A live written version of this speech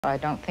I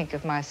don't think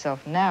of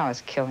myself now as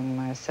killing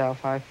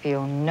myself. I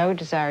feel no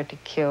desire to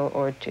kill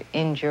or to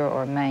injure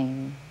or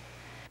maim.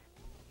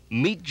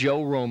 Meet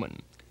Jo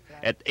Roman.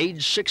 At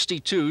age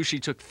 62, she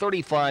took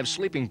 35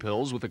 sleeping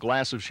pills with a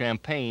glass of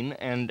champagne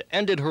and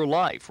ended her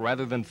life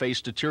rather than face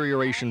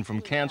deterioration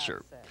from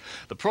cancer.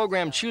 The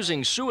program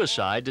Choosing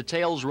Suicide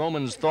details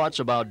Roman's thoughts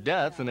about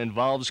death and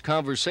involves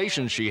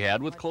conversations she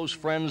had with close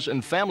friends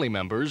and family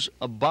members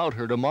about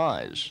her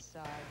demise.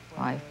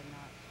 Life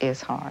is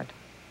hard.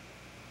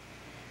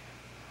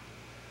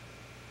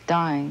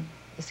 Dying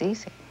is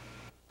easy.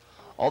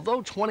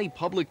 Although 20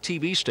 public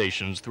TV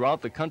stations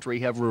throughout the country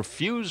have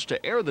refused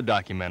to air the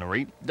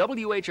documentary,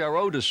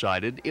 WHRO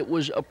decided it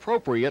was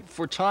appropriate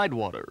for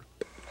Tidewater.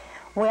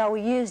 Well, we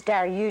used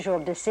our usual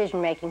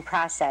decision-making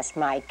process,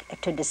 Mike,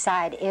 to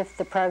decide if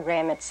the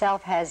program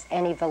itself has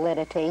any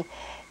validity,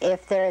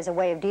 if there is a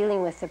way of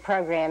dealing with the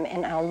program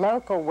in a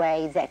local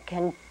way that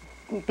can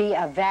be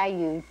of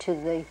value to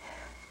the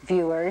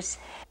viewers.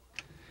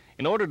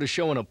 In order to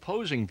show an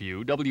opposing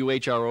view,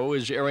 WHRO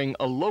is airing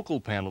a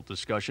local panel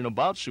discussion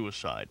about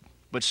suicide.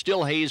 But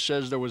still, Hayes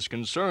says there was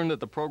concern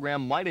that the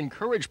program might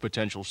encourage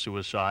potential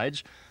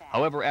suicides.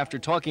 However, after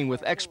talking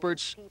with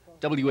experts,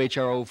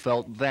 WHRO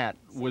felt that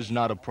was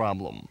not a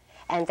problem.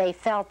 And they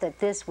felt that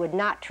this would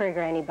not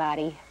trigger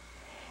anybody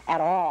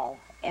at all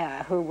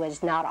who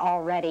was not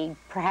already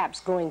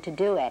perhaps going to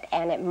do it.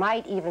 And it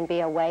might even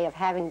be a way of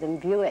having them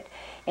view it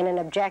in an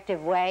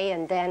objective way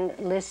and then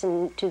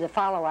listen to the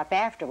follow-up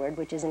afterward,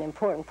 which is an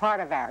important part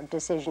of our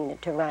decision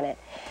to run it.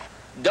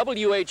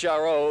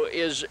 WHRO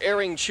is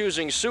airing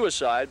Choosing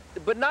Suicide,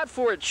 but not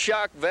for its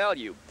shock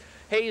value.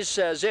 Hayes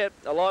says it,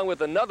 along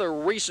with another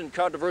recent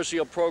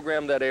controversial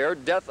program that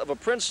aired, Death of a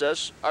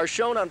Princess, are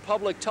shown on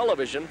public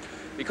television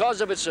because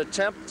of its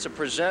attempt to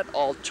present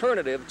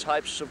alternative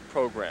types of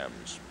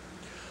programs.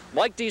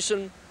 Mike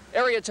Deason,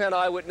 Area 10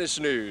 Eyewitness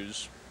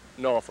News,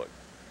 Norfolk.